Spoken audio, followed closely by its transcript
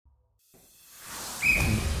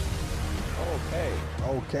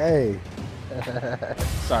Okay.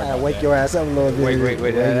 Sorry about Wake that. your ass up a little bit.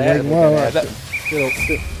 Wait. Should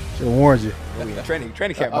have warned you. Training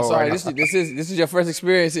camp. I'm mode sorry. right now. This is your first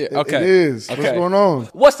experience here. Okay. It is. What's Okay. going on?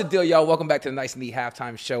 What's the deal, y'all? Welcome back to the Nice Neat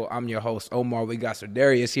Halftime Show. I'm your host, Omar. We got Sir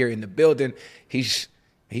Darius here in the building. He's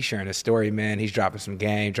sharing a story, man. He's dropping some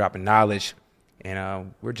game, dropping knowledge,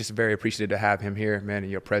 and we're just very appreciative to have him here, man, in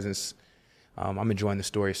your presence. I'm enjoying the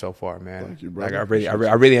story so far, man. Thank you, brother. Like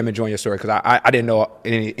I really am enjoying your story because I didn't know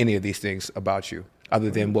any of these things about you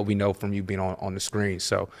other than what we know from you being on the screen.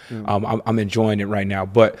 So I'm enjoying it right now.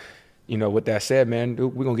 But with that said, man,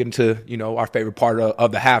 we're gonna get into our favorite part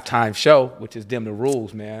of the halftime show, which is dim the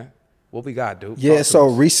rules, man. What we got, dude? Yeah, Talk to so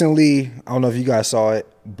us. recently, I don't know if you guys saw it,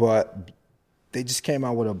 but they just came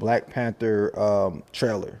out with a Black Panther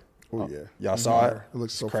trailer. Oh yeah. Y'all saw it? It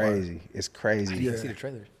looks so crazy. It's crazy. I didn't see the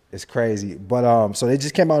trailer. It's crazy. But so they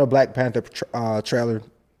just came out with a Black Panther trailer,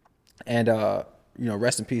 and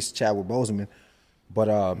rest in peace, Chadwick Boseman.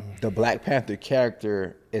 But the Black Panther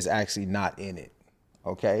character is actually not in it.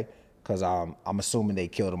 Okay, because I'm assuming they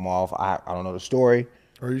killed him off. I don't know the story.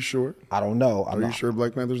 Are you sure? I don't know. Are you sure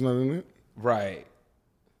Black Panther's not in it? Right.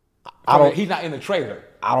 I don't. He's not in the trailer.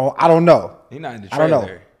 I don't know. He's not in the I trailer. don't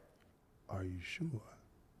know. Are you sure?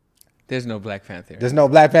 There's no Black Panther. There's no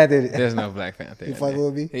Black Panther. There's no Black Panther. You fucking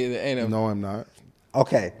with me? There ain't no. No, I'm not.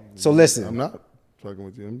 Okay, so listen. I'm not fucking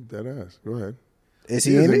with you. I'm dead ass. Go ahead. Is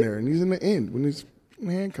He he is in in it? there, and he's in the end when his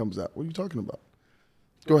hand comes out. What are you talking about?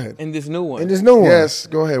 Go ahead. In this new one. In this new one? Yes,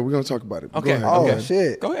 go ahead. We're gonna talk about it. Okay. Go ahead. Oh Okay.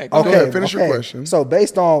 shit! Go ahead. Okay, ahead. Finish your question. So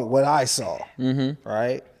based on what I saw,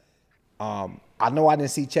 right? I know I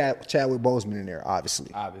didn't see Chadwick Boseman in there,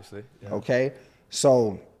 obviously. Obviously. Yeah. Okay,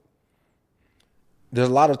 so there's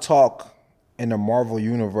a lot of talk in the Marvel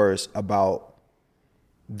universe about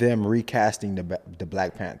them recasting the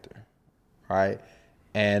Black Panther, right?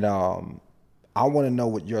 And I want to know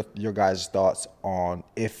what your guys' thoughts on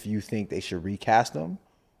if you think they should recast them,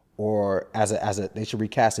 or they should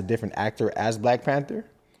recast a different actor as Black Panther,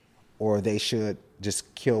 or they should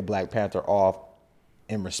just kill Black Panther off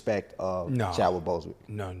in respect of No. Chadwick Boseman.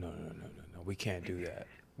 No. We can't do that.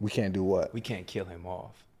 We can't do what? We can't kill him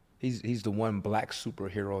off. He's the one black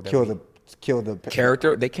superhero that Kill the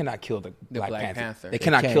character. They cannot kill the Black Black Panther. Panther. They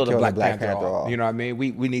cannot can't kill the kill Black the Black Panther Panther off. off. You know what I mean?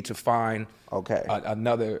 We need to find Okay.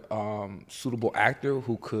 another suitable actor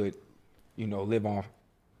who could, live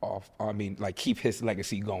off. I mean, like keep his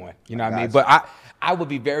legacy going. You know what I mean? Gotcha. But I would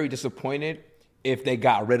be very disappointed if they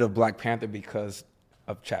got rid of Black Panther because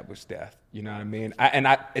of Chadwick's death. You know what I mean?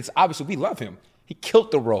 It's obviously we love him. He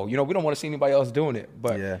killed the role. We don't want to see anybody else doing it.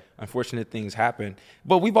 But Yeah. unfortunate things happen.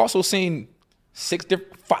 But we've also seen 5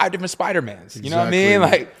 different Spider-Mans. You know what I mean?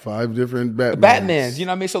 Exactly. Like 5 different Batmans. Batmans. You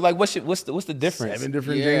know what I mean? So like, what's the difference? 7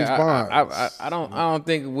 different Yeah, James Bonds. I don't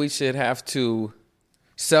think we should have to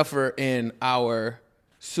suffer in our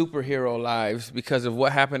superhero lives because of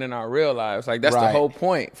what happened in our real lives. Like that's the Right. whole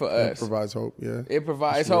point for It us. provides hope. Yeah. It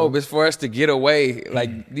provides hope. It's for us to get away.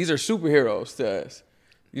 Like these are superheroes to us.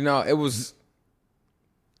 It was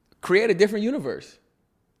create a different universe.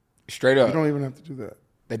 Straight up. You don't even have to do that.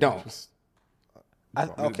 They don't.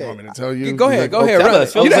 Okay. Want me to tell you? Go ahead. Go ahead. tell Run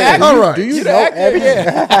us. it. You the actor. All right. Do you You the know actor?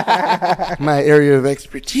 everything? My area of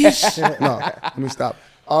expertise. No, let me stop.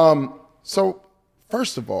 So,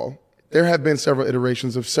 first of all, there have been several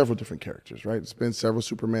iterations of several different characters, right? It's been several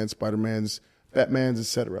Supermans, Spider-Mans, Batmans,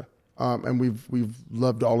 etc. And we've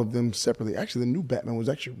loved all of them separately. Actually, the new Batman was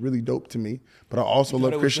actually really dope to me, but I also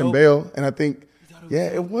love it was Christian dope? Bale, and I think, yeah,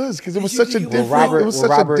 it was because it was such a Well, different. Robert- it was such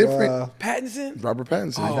Robert, a different. Pattinson? Robert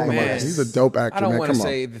Pattinson. Oh, Come on, man. he's a dope actor. I don't man. want to Come on.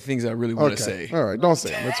 say the things I really want to say. All right, don't say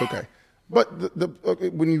it. That's okay. But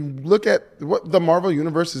when you look at what the Marvel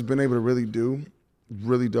Universe has been able to really do,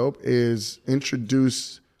 really dope, is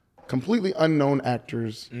introduce completely unknown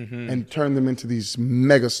actors and turn them into these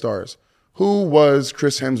mega stars. Who was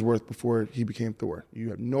Chris Hemsworth before he became Thor?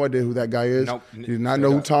 You have no idea who that guy is. Nope. You did not know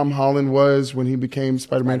who Tom Holland was when he became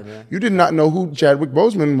Spider-Man. You did not know who Chadwick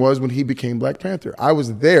Boseman was when he became Black Panther. I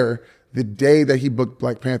was there the day that he booked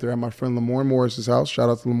Black Panther at my friend Lamorne Morris's house. Shout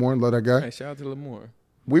out to Lamorne, love that guy. Hey, shout out to Lamore.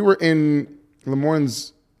 We were in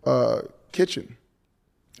Lamorne's kitchen,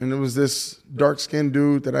 and there was this dark-skinned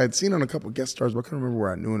dude that I had seen on a couple of guest stars, but I couldn't remember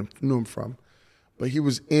where I knew him from. But he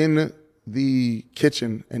was in the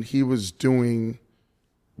kitchen, and he was doing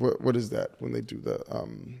what is that when they do the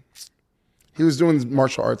he was doing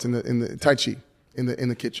martial arts in the Tai Chi in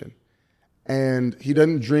the kitchen, and he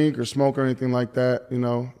doesn't drink or smoke or anything like that.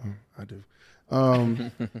 I do.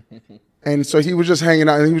 And so he was just hanging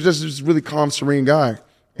out, and he was just this really calm, serene guy.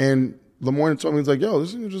 And Lamorne told me, he's like, yo,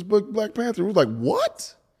 this is just Black Panther. We was like,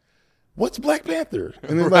 what? what's Black Panther?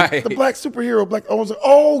 And then like Right. the black superhero, I was like,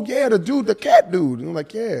 oh yeah, the cat dude. And I'm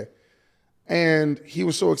like, yeah. And he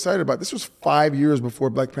was so excited about it. This was 5 years before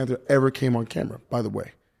Black Panther ever came on camera, by the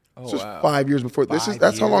way. This was 5 years before.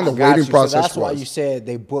 That's how long the Got waiting you. process So that's was. why you said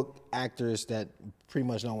they book actors that pretty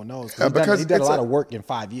much no one knows. Yeah, because he did a it's lot a- of work in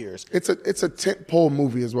 5 years. It's a tentpole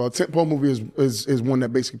movie as well. A tentpole movie is one that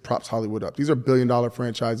basically props Hollywood up. These are billion-dollar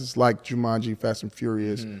franchises like Jumanji, Fast and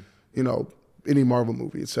Furious, you know, any Marvel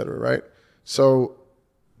movie, et cetera, right? So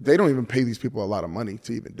they don't even pay these people a lot of money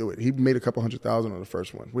to even do it. He made a couple $100,000 on the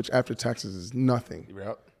first one, which after taxes is nothing.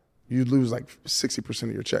 Yep. You'd lose like 60%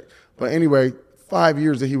 of your check. But anyway, 5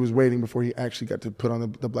 years that he was waiting before he actually got to put on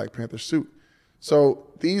the Black Panther suit. So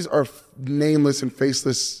these are nameless and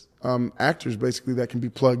faceless actors, basically, that can be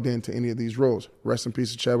plugged into any of these roles. Rest in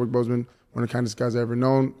peace to Chadwick Boseman, one of the kindest guys I've ever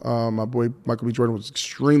known. My boy Michael B. Jordan was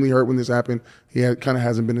extremely hurt when this happened. He kind of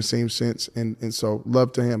hasn't been the same since, and so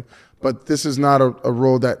love to him. But this is not a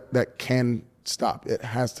role that can stop. It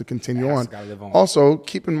has to continue on. gotta live on. Also,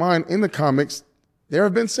 keep in mind, in the comics, there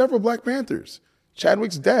have been several Black Panthers.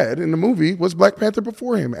 Chadwick's dad in the movie was Black Panther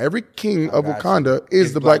before him. Every king of Wakanda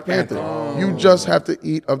is the Black Panther. You just have to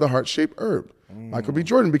eat of the heart-shaped herb. Michael B.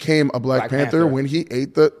 Jordan became a Black Panther when he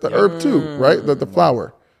ate the herb too, right? The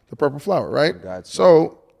flower, the purple flower, right? Gotcha.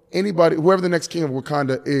 So anybody, whoever the next king of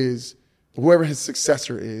Wakanda is, whoever his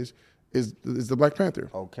successor is the Black Panther.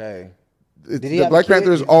 Okay. It's- Did he the have a Black kid?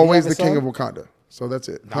 Panther is Did he always have the a king son? of Wakanda. So that's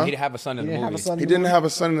it. No, he didn't have a son in the didn't have movie. a son? He didn't have a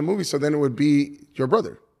son in the movie, so then it would be your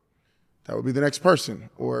brother. That would be the next person,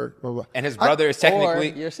 or blah, blah. And his brother is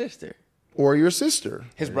technically Or your sister. or your sister.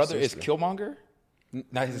 his brother is Killmonger.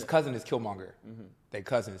 No, his cousin is Killmonger. They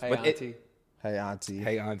cousins. Hey, but auntie. Hey, auntie.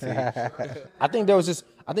 hey, auntie. I think there was just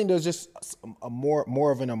a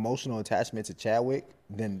more of an emotional attachment to Chadwick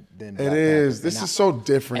than It Black is. Panther. This And is so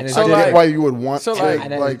different. and I it's get like- why you would want so to. like-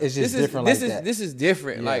 and Like, it's just this different is, like that. This is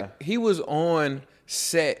different. Yeah. Like he was on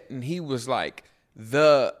set and he was like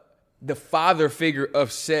the father figure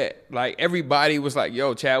of set. Like everybody was like,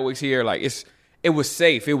 "Yo, Chadwick's here." Like it was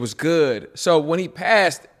safe. It was good. So when he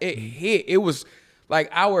passed, it hit. It was like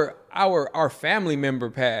our family member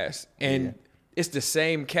passed, and it's the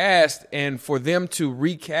same cast. And for them to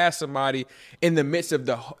recast somebody in the midst of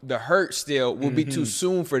the hurt still will be too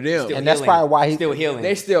soon for them. And that's probably why he still healing.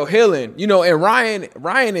 They still healing, you know. And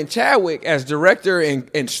Ryan and Chadwick as director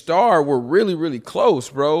and star were really, really close,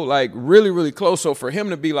 bro. Like really, really close. So for him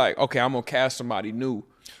to be like, okay, I'm gonna cast somebody new.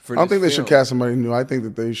 For I don't this think they should film. cast somebody new. I think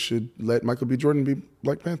that they should let Michael B. Jordan be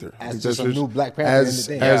Black Panther. I As think just that's a new Black Panther in as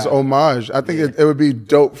the thing. as homage. I think it would be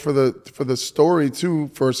dope for the story too,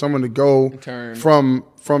 for someone to go Turn.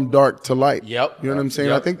 from dark to light. Yep. You know what I'm saying?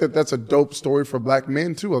 Yep. I think that's a dope story for Black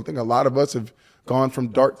men too. I think a lot of us have gone from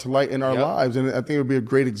dark to light in our Yep. lives, and I think it would be a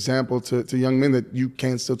great example to young men that you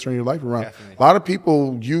can still turn your life around. Definitely. A lot of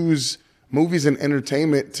people use movies and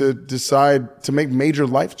entertainment to decide to make major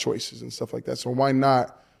life choices and stuff like that. So why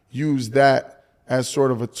not use that as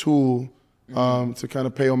sort of a tool to kind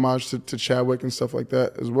of pay homage to Chadwick and stuff like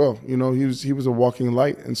that as well. You know, he was a walking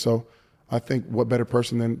light, and so I think what better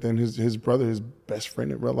person than his brother, his best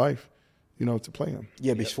friend in real life, you know, to play him.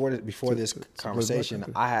 Yeah, before this conversation,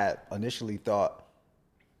 Black I had initially thought,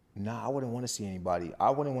 nah, I wouldn't want to see anybody. I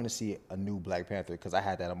wouldn't want to see a new Black Panther because I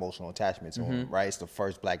had that emotional attachment to him. Right, it's the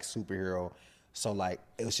first Black superhero, so like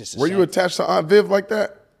it was just. Were you attached to Aunt Viv like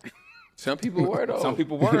that? Some people were though. Some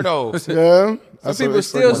people were though. Yeah, Some people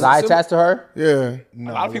still. Was I attached to her? Yeah,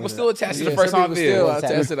 A lot of people still attached to Yeah, the first some time people still video.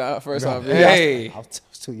 attached to the first time. Hey. I was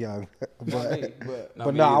too young, but me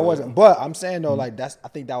no, I either. wasn't. But I'm saying though, like that's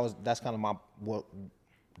kind of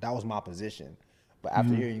that was my position. But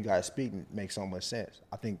after hearing you guys speak, it makes so much sense.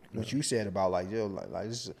 I think what you said about like yo, like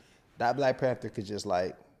this is, that Black Panther could just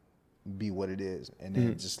like be what it is, and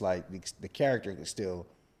then just like the character could still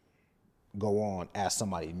go on as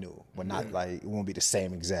somebody new, but not like it won't be the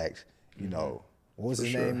same exact. You know, what was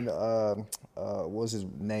his name? What was his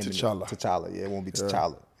name? T'Challa. T'Challa. Yeah, it won't be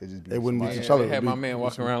T'Challa. It'd just be it wouldn't be somebody- T'Challa. They It had would my be- man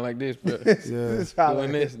walking around like this, but Yeah,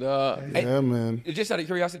 doing this, dog. yeah, man. Just out of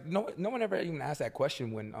curiosity, no one ever even asked that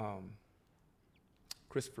question when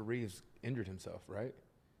Christopher Reeves injured himself, right?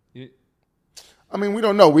 I mean, we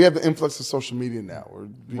don't know. We have the influx of social media now.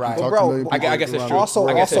 We Right. can talk Bro, to a million I people guess it's around true. the Also,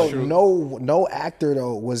 I guess that's true. no actor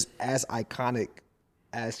though was as iconic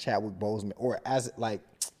as Chadwick Boseman, or as like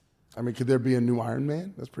I mean, could there be a new Iron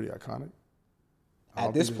Man? That's pretty iconic.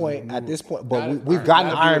 at this point. But Not- we've gotten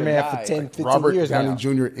not Iron be Man alive. for 10, 15 Robert years Downey now.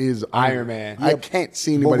 Jr. is Iron Man. I can't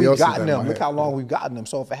see But anybody we've else. gotten him. Look how long we've gotten him.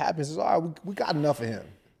 So if it happens, it's all right. We got enough of him.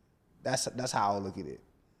 That's how I look at it.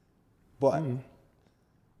 But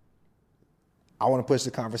I want to push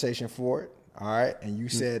the conversation forward. All right, and you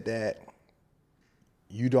said that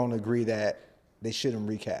you don't agree that they shouldn't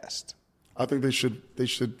recast. I think they should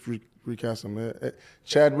recast him.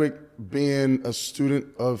 Chadwick, being a student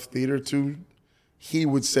of theater too, he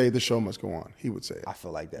would say the show must go on. He would say it. I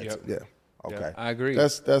feel like that Yep. too. Yeah. Okay. I agree.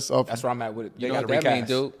 That's off. That's where I'm at with it. They you know got what to that mean,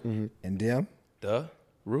 recast. dude? And them? The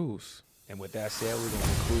rules. And with that said, we're going to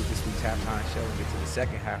conclude this week's halftime show and get to the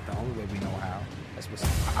second half the only way we know how. That's with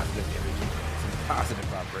some positive energy, some positive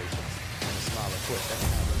vibrations, and a smile. Of course, second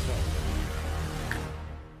half. Let's go.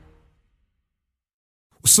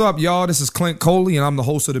 What's up, y'all? This is Clint Coley, and I'm the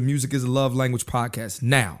host of the Music is a Love Language podcast.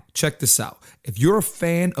 Now, check this out. If you're a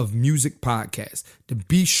fan of music podcasts, then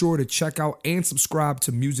be sure to check out and subscribe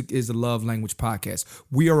to Music is a Love Language podcast.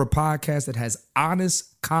 We are a podcast that has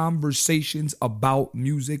honest conversations about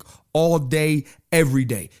music all day, every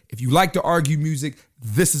day. If you like to argue music,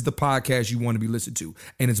 this is the podcast you want to be listened to.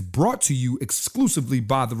 And it's brought to you exclusively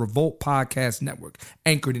by the Revolt Podcast Network,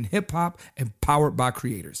 anchored in hip hop and powered by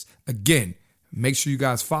creators. Again, make sure you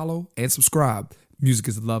guys follow and subscribe. Music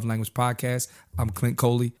is the Love Language podcast. I'm Clint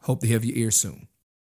Coley. Hope to have your ear soon.